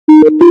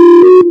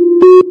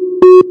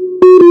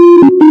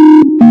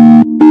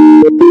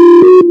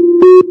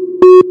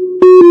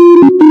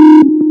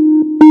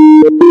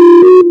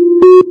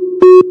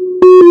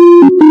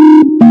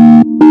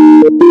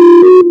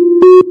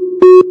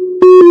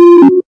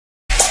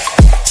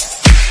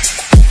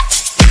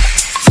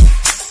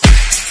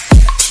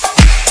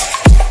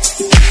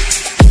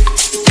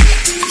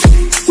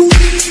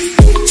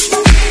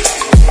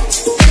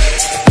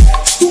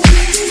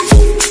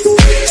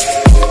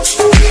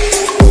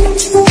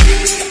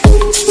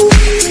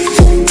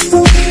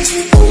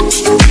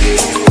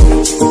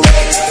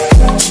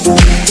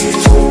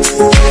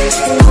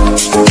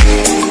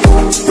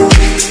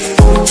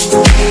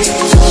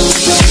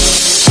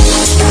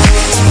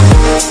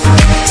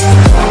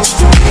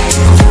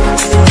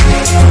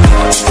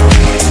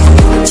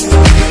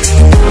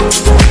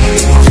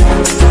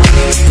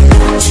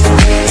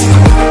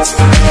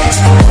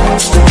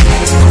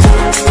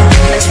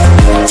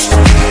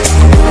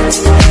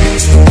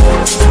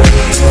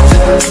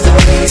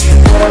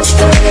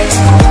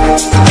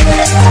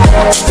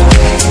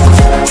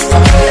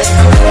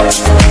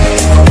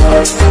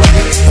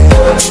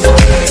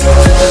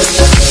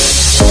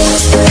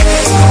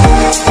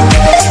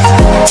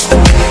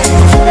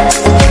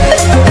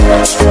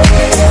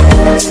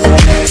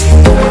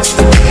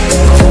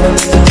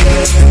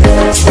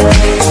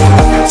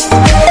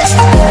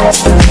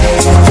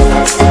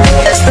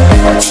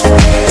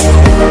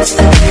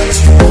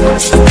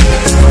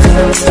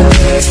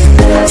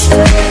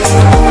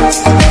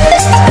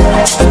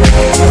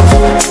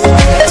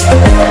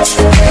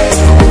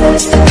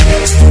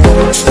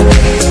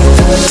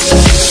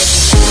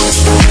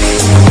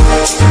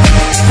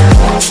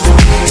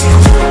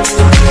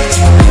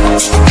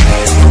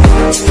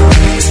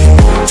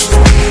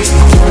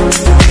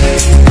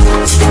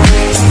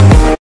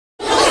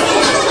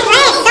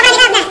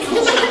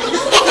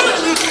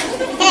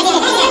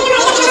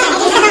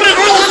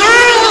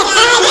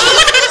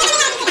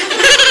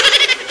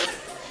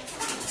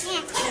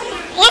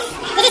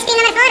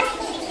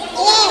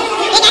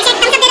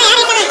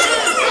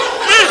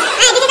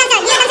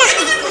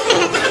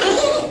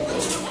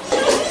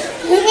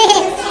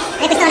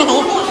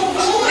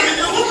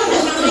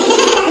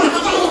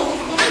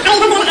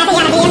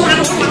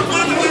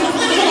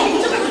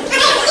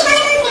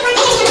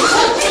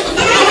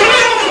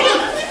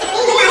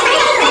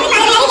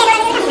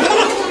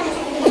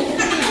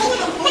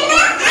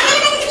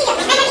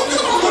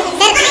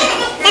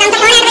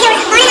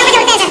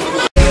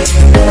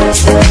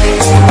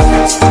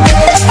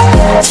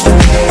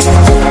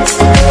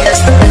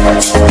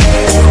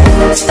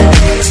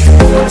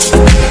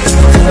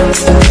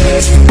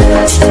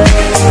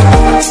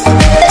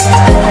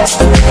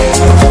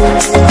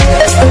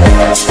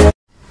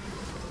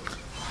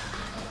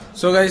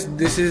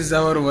this is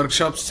our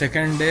workshop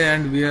second day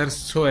and we are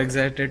so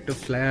excited to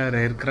fly our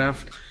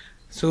aircraft.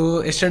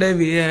 So yesterday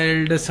we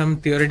held some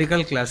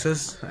theoretical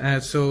classes,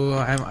 so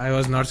I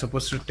was not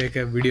supposed to take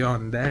a video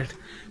on that.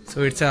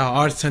 So it's a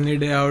hot sunny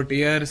day out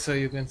here, so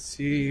you can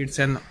see it's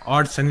an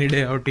odd sunny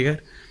day out here.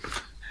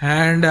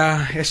 And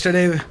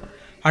yesterday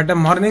at the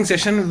morning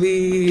session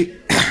we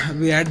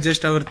had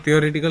just our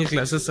theoretical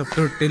classes up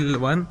to till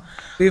 1.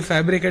 We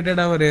fabricated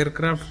our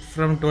aircraft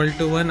from 12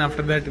 to 1.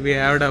 After that we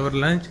had our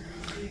lunch.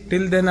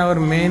 Till then our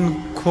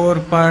main core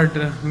part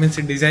means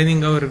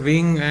designing our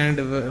wing and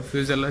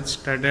fuselage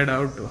started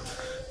out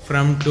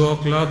from 2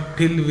 o'clock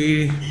till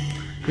we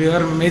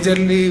are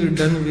majorly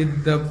done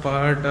with the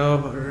part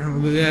of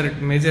the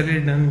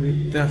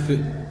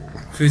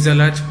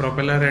fuselage,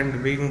 propeller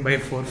and wing by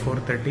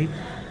 4:30,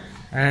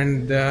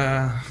 and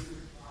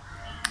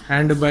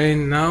by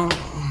now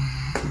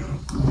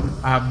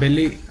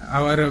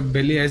our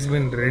belly has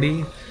been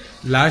ready.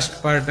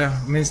 Last part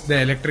means the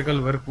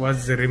electrical work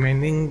was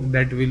remaining,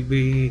 that will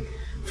be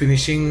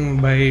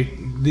finishing by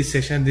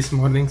this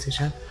morning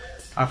session.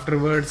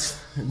 Afterwards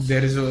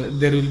there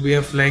will be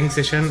a flying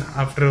session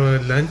after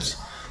lunch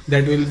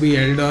that will be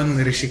held on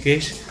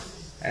Rishikesh.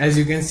 As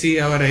you can see,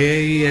 our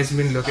IIAE has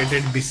been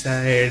located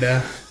beside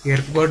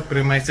airport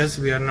premises.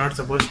 We are not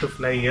supposed to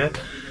fly here,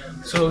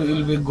 so we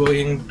will be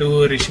going to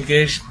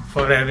Rishikesh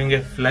for having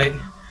a fly.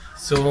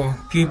 So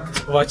keep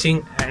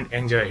watching and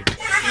enjoy it.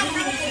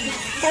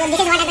 So this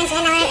is what happens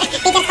when our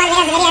teachers call us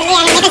very early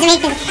and make us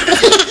wait.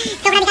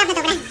 Topra dikha apna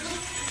topra.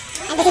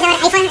 And this is our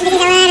iPhone. This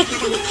is our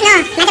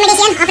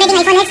mathematician operating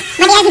iPhone X.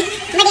 But he has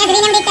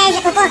renamed it as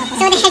Oppo so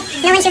that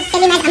no one should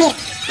tell him as Amir.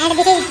 And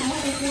this is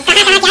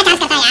कहाँ क्या charge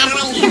करता है यार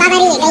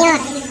बाबरी गई और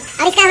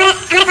इसका हमारा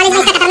college में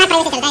इसका खतरनाक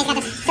प्राइवेसी चलता है इसका तो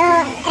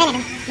रहने दो.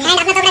 एंड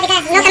अपना तोपरा दिखा,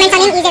 no comments on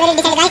him, is a very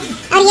decent guy.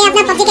 और ये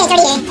अपना पबजी का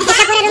एचओडी है.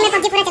 इसका पूरा रूम में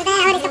पबजी पूरा चलता है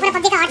और इसका पूरा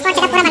पबजी का हॉटस्पॉट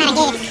सेटअप पूरा बना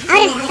रखा है. और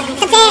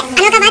सबसे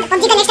अनोखा बात,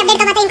 पबजी का नेक्स्ट अपडेट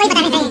कब आता है इनको ही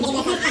बताना चाहिए.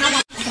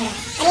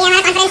 और ये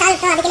हमारा कॉन्फ्रेंस हॉल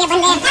तो अभी के लिए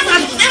बंद है.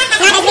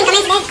 Not has been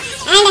comments there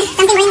and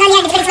something going on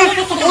here discuss.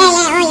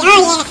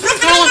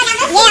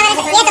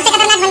 ये सबसे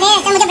खतरनाक बंदे हैं.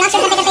 तो मुझे ब्लॉग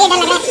शूट करते करते ये डर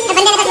लग रहा है. तो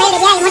बंदे ने तो स्माइल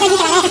दिया, इमोजी भी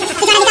चला रहा है.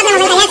 बेचारा दिखा अपना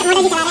मोबाइल, यस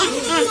मोबाइल भी चला रहा है.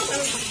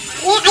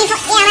 ये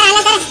हमारा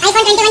अलग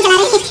आईफोन 21 चला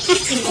रहे हैं.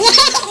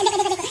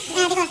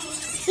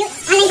 देखो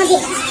ऑनलाइन पबजी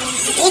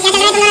ये क्या चल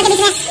रहा है तुम लोगों के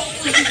बीच में.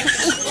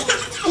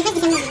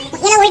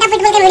 ये लोग उल्टा पिट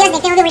बोल के वीडियोस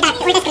देखते हैं, वो भी उल्टा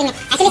स्क्रीन में.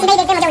 एक्चुअली सुबह ही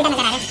देखते हैं, मुझे उल्टा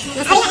नजर आ रहा है.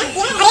 और ये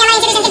हमारे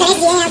इंस्टीट्यूशन के गणेश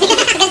जी हैं.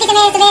 गलती से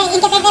मैं सुबह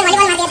इनके पेट में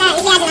वॉलीबॉल मार दिया था,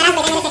 इसलिए आज नाराज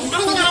बैठे मेरे से.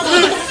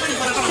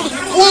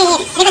 ये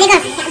देखो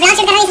ब्लॉग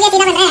शूट कर रहा है इसलिए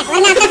सीधा बन रहा है,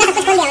 वरना अपना सब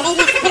कुछ खोल दिया होता है.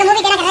 देखो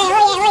मूवी तेरा कर रहा है. ओ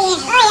ये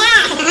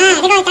हां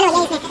देखो चलो हो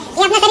गया इसमें.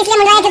 ये अपना सर इसलिए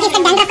मुड़ रहा है क्योंकि इसका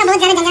डैंड्रफ का बहुत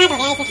ज्यादा झंझनाट हो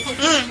गया है इसमें.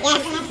 हां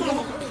yes.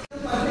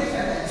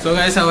 So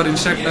guys, our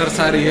instructors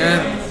are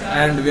here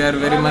and we are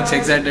very much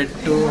excited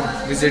to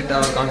visit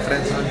our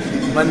conference hall.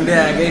 Bande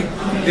aa gaye.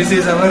 This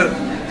is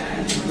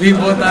we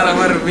both are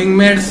our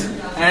wingmates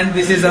and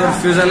this is our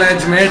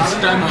fuselage mates.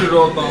 Time to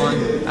rock on.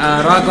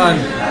 Rock on.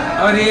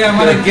 और ये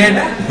हमारे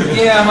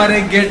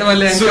gate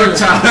वाले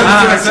सुरक्षा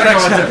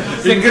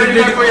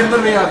security कोई अंदर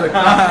नहीं आ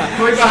सकता,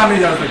 कोई बाहर नहीं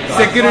जा सकता.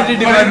 Security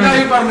department.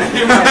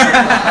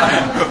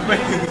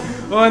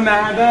 ओ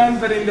नादान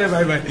परिंदे,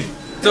 bye bye.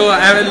 So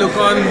have a look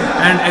on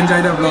and enjoy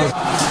the vlog.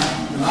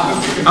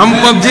 हम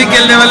पबजी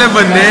खेलने वाले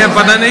बंदे हैं,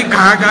 पता नहीं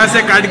कहाँ से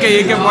काट के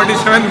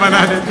AK-47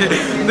 बना देते.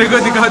 देखो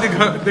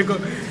देखो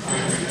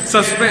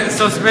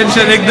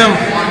सस्पेंशन एकदम.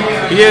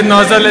 ये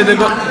नोजल है,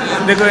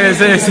 देखो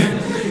ऐसे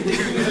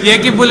ये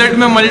की बुलेट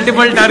में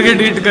मल्टीपल टारगेट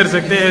हिट कर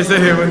सकते हैं, ऐसे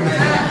है बंदे.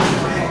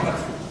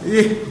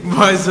 ये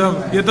भाई साहब,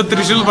 ये तो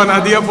त्रिशूल बना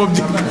दिया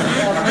पबजी का.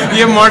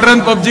 ये मॉडर्न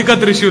पबजी का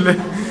त्रिशूल है.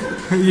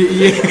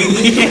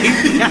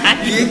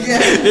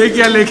 ये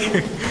क्या लेके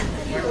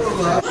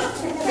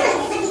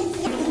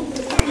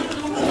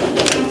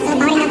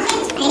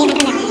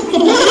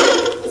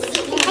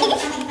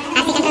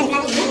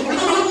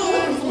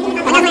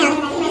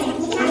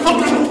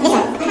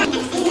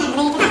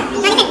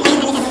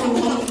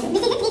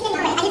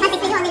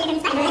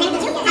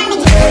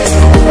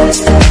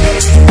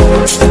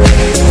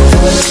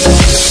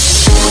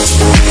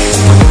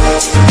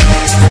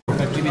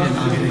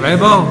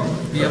वैभव,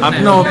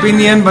 अपना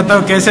ओपिनियन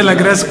बताओ, कैसे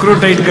लग रहा है स्क्रू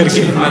टाइट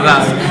करके.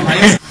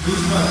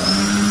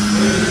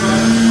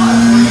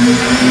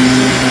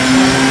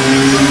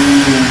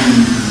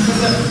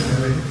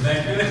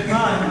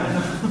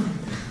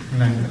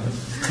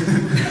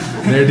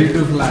 Ready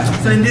to fly.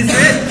 So in this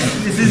way,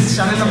 this is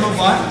channel number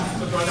 1.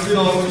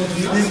 So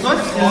this one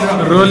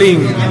rolling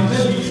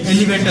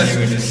elevator,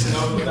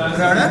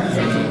 rudder,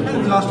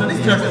 and last one is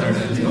rudder.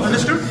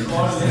 Understood?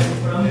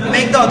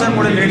 Make the other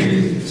model ready.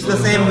 It's the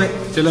same way.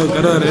 चलो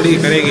करो, ready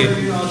करेंगे.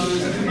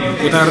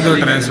 उतार दो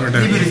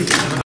transmitter.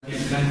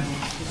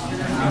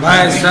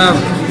 भाई साहब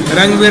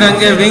रंग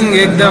बिरंगे wing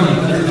एकदम.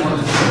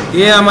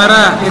 ये हमारा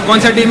कौन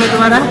सा टीम है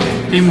तुम्हारा?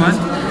 टीम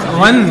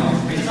 1.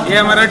 ये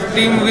हमारा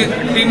टीम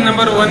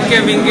नंबर 1 के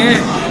विंग है.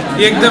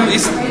 एकदम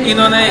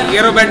इन्होंने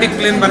एरोबैटिक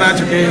प्लेन बना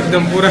चुके हैं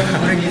एकदम पूरा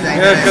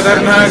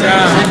खतरनाक.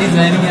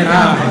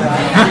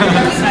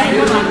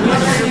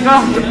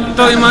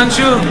 तो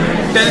Himanshu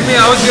tell me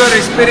how's your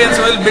experience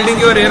while building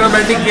your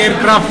aerobatic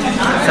aircraft?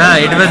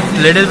 It was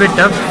little bit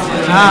tough,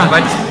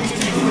 but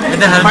with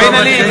the help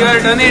Finally, of you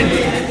have done it.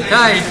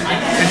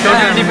 it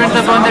totally depends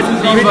upon the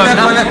teamwork.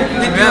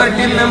 With your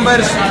team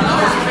members.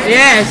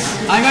 Yes.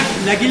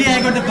 Luckily,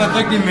 I got the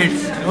perfect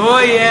teammates. Oh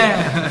yeah.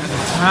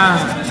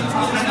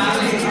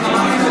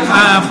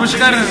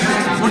 Pushkar,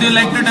 would you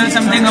like to tell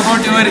something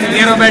about your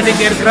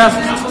aerobatic aircraft?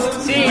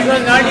 See, it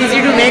was not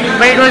easy to make,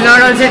 but it was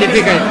not also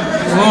difficult.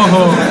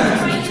 Oh.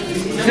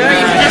 So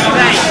you just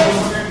try.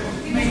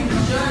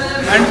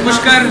 And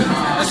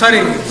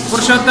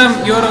Purushottam,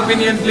 your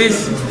opinion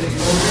please.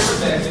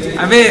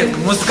 अबे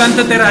मुस्कान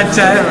तो तेरा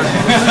अच्छा है.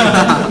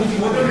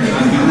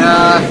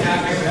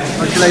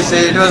 What shall I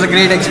say? It was a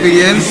great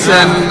experience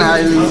and I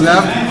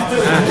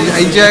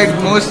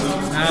enjoyed most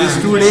these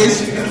 2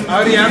 days.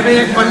 और यहाँ पे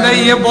एक बंदा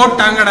ये बहुत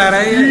टांग अड़ा रहा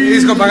है,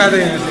 इसको भगा दे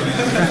यहाँ से.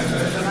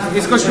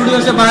 इसको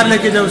स्टूडियो से बाहर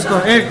लेके जाओ उसको.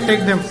 Take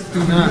them.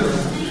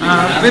 I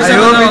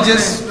hope it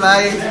just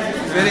fly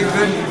very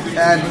good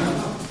and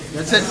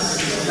that's it.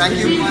 Thank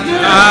you.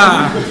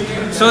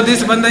 So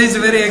this banda is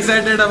very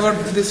excited about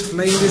this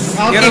flying this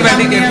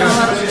aerobatic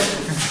aircraft.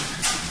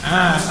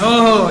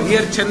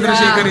 Here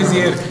Chandrasekhar is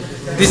here.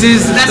 This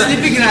is The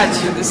sleeping Raj.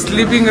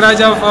 sleeping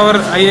Raj of our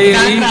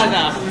IIAE.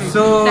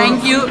 So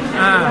Thank you.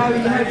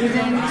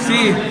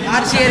 See.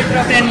 RC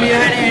aircraft and we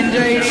had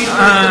enjoyed it a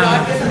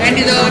lot. And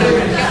is our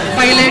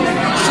pilot,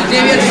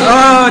 Xavier.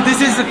 Oh, this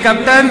is the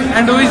captain,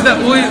 and who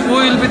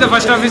will be the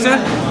first officer?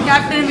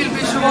 Captain will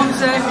be Shubham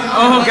sir.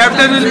 Oh,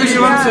 captain will be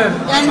Shivam sir.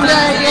 And the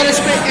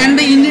aerospace and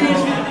the engineer.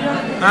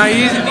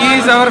 He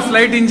is our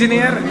flight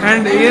engineer,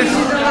 and he is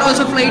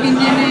Also flight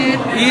engineer.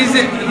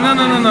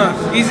 no.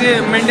 He is a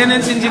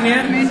maintenance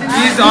engineer.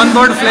 He is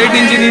onboard flight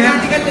engineer.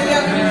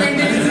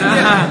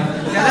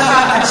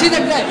 See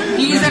that guy?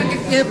 He is a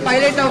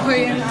pilot of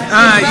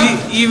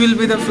He will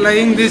be the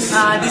flying this.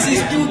 this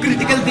is too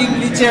critical thing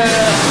which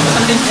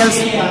something else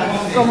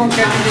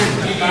promoted.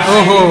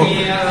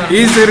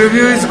 His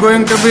review is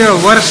going to be a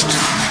worst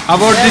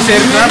about this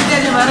aircraft.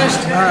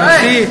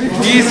 See,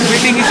 he is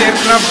beating his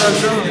aircraft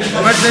also,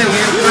 but the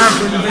aircraft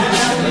will be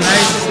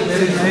nice,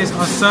 very nice,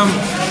 awesome,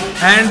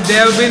 and they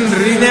have been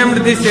renamed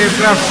this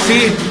aircraft.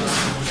 See,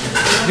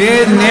 they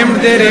named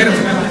their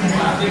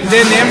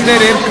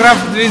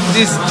aircraft with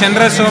this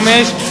Chandra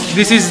Somesh.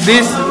 This is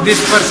this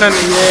person.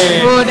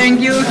 Yeah. Oh, thank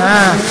you.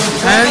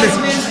 And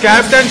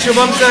Captain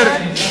Shubham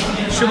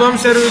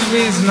sir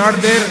is not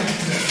there.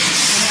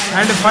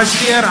 And first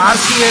year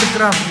RC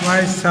aircraft,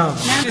 my son.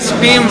 This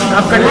team,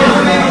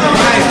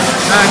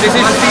 this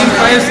is team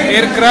 5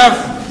 aircraft.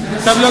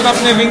 सब लोग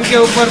अपने wing के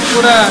ऊपर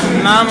पूरा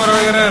नाम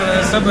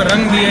वगैरह सब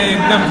रंग दिए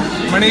एकदम.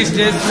 मनीष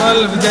जायसवाल,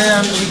 विजय,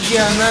 विक्की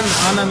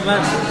आनंद.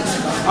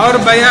 और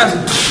भैया,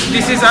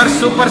 this is our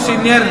super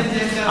senior.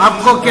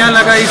 आपको क्या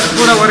लगा इस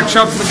पूरा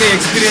वर्कशॉप के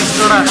एक्सपीरियंस,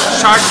 थोड़ा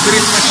शॉर्ट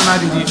ब्रीफ में सुना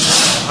दीजिए.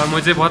 और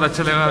मुझे बहुत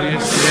अच्छा लगा. ये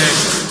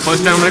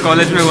फर्स्ट टाइम हमारे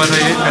कॉलेज में हुआ था,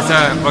 ये ऐसा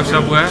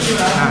वर्कशॉप हुआ है.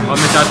 और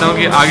मैं चाहता हूँ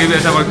कि आगे भी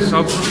ऐसा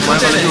वर्कशॉप हमारे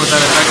कॉलेज में होता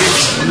रहे, ताकि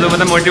हम लोग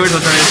मतलब मोटिवेट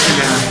होता रहे इसके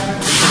लिए.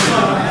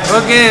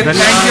 Okay,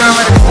 thank you.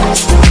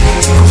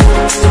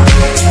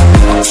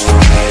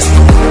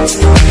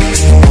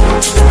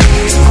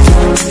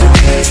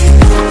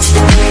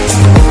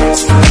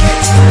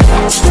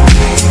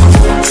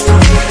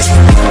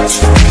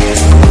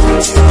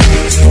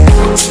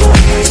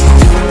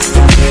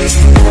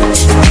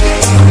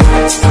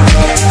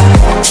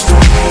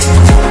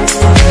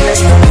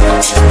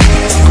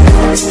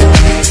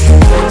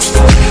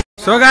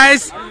 So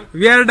guys,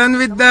 we are done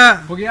with the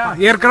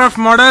aircraft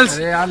models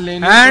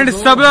and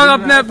सब लोग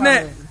अपने अपने.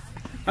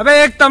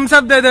 अबे एक थम्स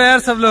अप दे दो यार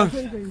सब लोग.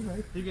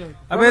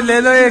 अबे ले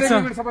लो एक सौ.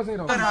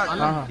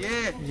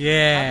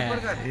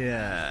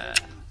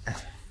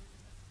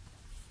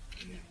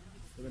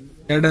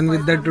 We are done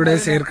with the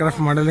today's aircraft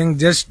modeling.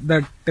 Just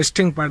the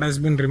testing part has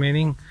been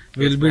remaining.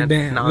 We'll be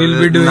doing. Now we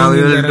will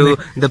do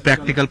the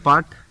practical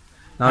part.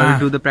 Now we'll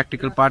do the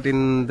practical part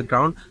in the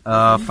ground,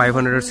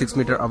 506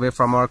 meters away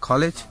from our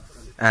college,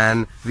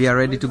 and we are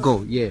ready to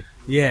go. Yeah.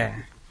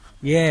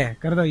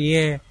 कर दो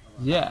Yeah.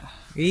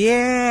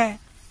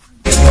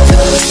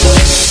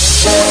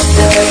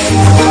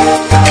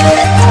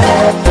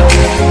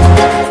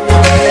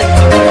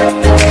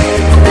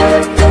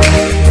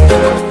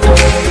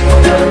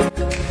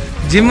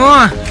 जिमो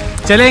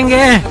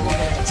चलेंगे,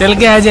 चल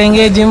के आ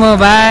जाएंगे. जिमो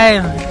bye.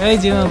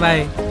 जिमो bye.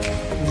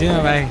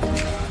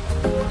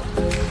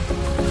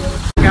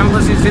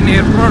 Campus is in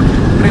airport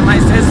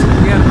premises.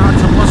 We are not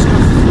supposed to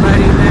fly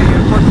in the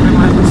airport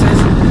premises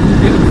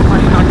till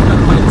 5 nautical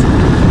miles.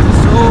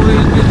 So we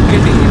will be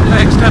getting in the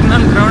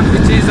external ground,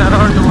 which is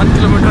around 1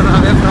 kilometer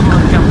away from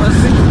our campus.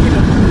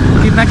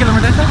 कितना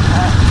kilometre था?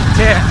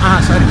 6.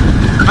 Sorry.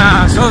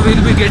 So we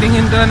will be getting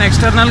into an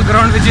external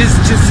ground, which is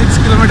 6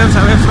 kilometers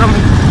away from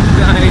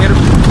the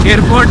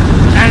airport,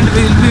 and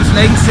we will be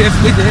flying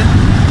safely there.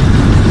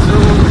 So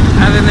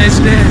have a nice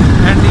day,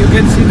 and you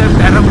can see the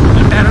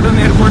Dehradun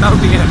airport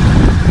out here.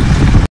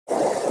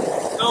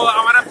 So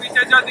हमारा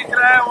पीछे जो दिख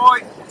रहा है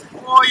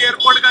वो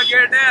airport का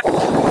gate है.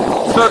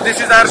 So this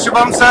is our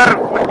Shubham sir.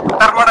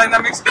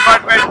 thermodynamics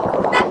department.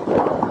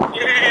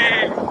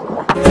 Yay!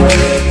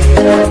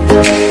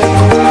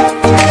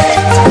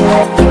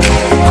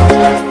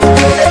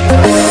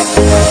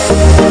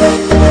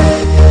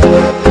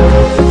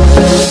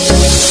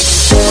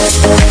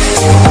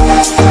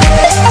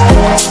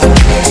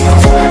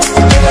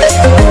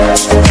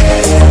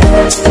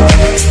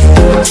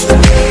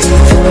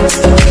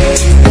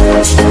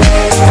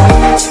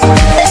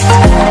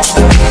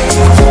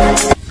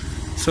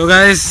 So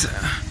guys,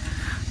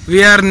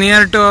 we are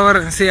near to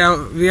our,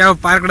 we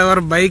have parked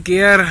our bike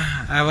here.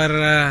 Our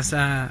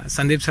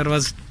Sandeep sir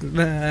was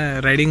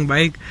riding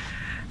bike,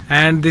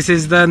 and this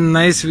is the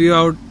nice view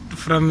out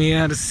from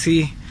here.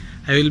 See,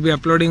 I will be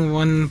uploading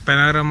one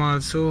panorama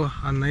also,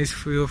 a nice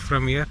view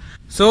from here.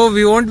 So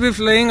we won't be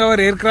flying our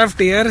aircraft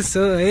here.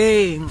 So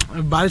hey,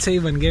 baal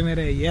sahi ban gaye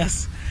mere.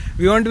 Yes,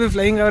 we won't be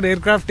flying our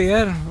aircraft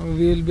here.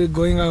 We will be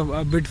going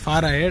a bit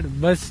far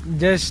ahead, but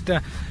just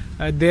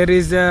there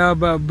is a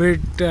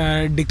bit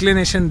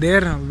declination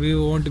there. We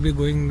won't be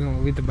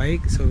going with the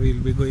bike, so we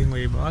will be going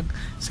way back.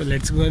 So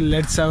let's go.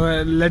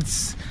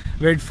 Let's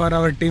wait for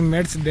our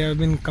teammates. They have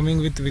been coming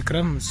with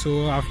Vikram.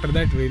 So after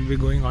that, we will be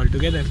going all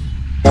together.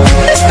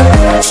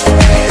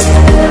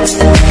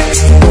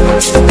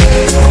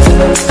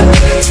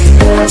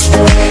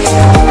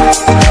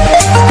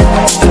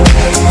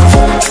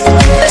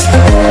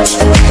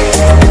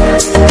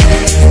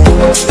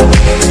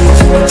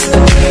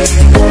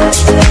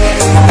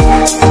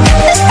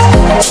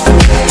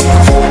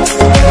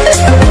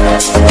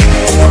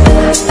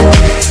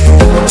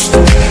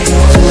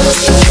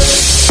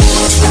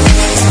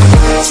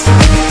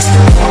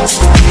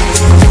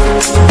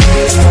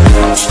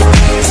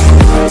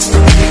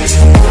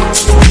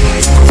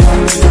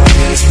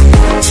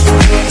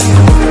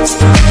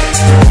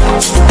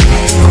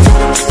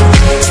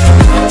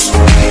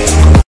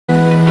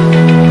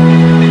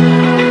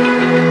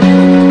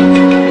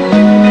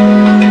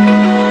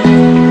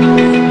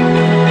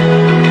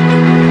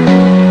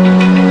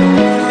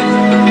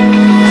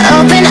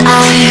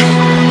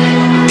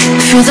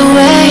 Feel the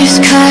waves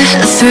cut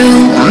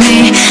through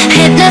me,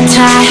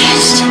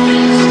 hypnotized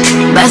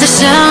by the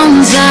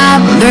sounds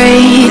I'm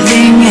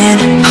breathing in.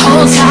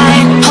 Hold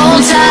tight,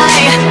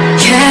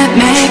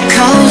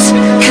 chemicals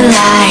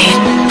collide.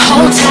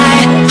 Hold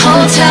tight,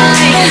 hold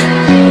tight,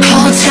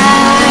 hold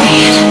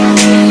tight.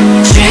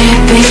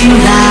 Dripping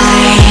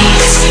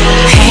lights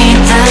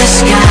paint the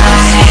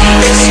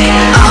skies,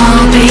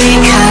 all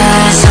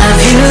because of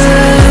you.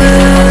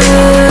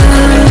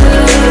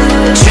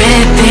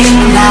 Dripping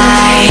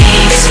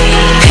lights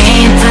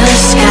paint the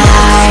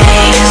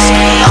skies,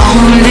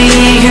 only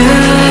you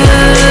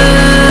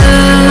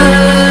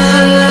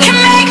can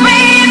make me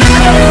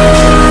move.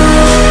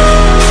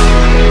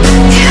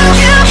 You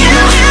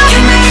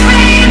can make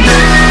me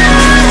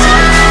move.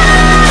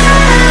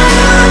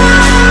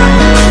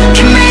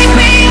 Can make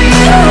me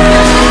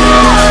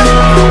move.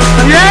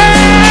 Yeah.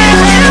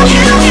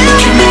 You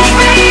can make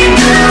me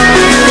move.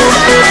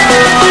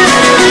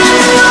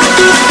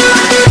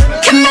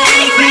 Can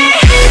make me.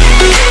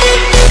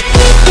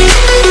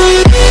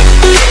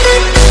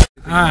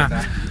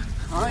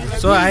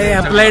 So I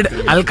applied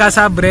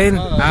Alcasa brain,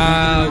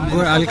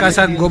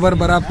 Alcasa Gobar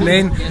Bara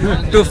plane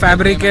to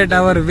fabricate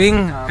our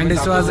wing, and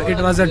it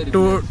was a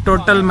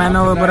total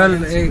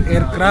maneuverable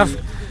aircraft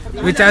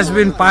which has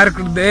been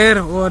parked there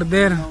over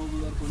there.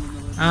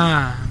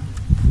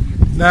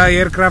 The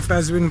aircraft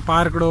has been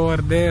parked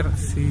over there.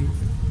 See,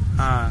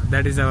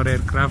 that is our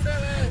aircraft,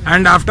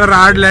 and after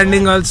hard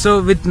landing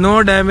also with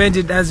no damage,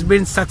 it has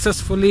been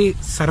successfully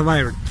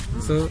survived.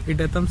 So it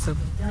a thumbs up.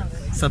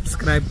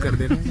 Subscribe kar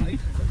dena.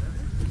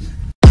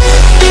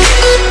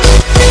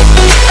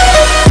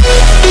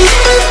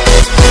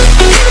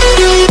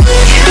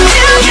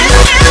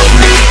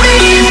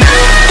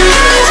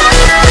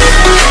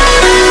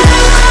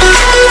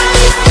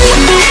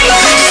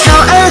 So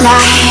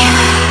alive,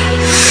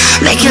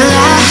 make it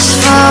last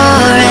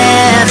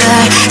forever.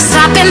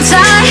 Stop in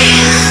time,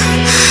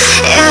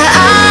 yeah,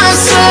 I'm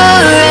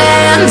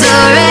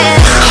surrendering.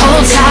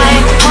 Hold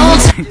tight, hold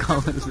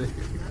tight.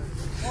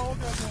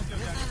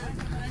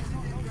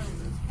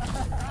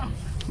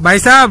 भाई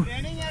साहब,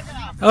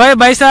 ओए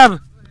भाई साहब,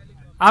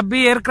 आप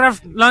भी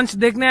aircraft launch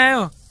देखने आए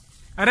हो?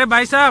 अरे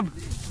भाई साहब,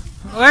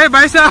 ओए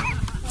भाई साहब,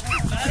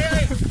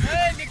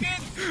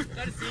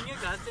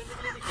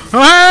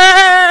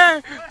 ओए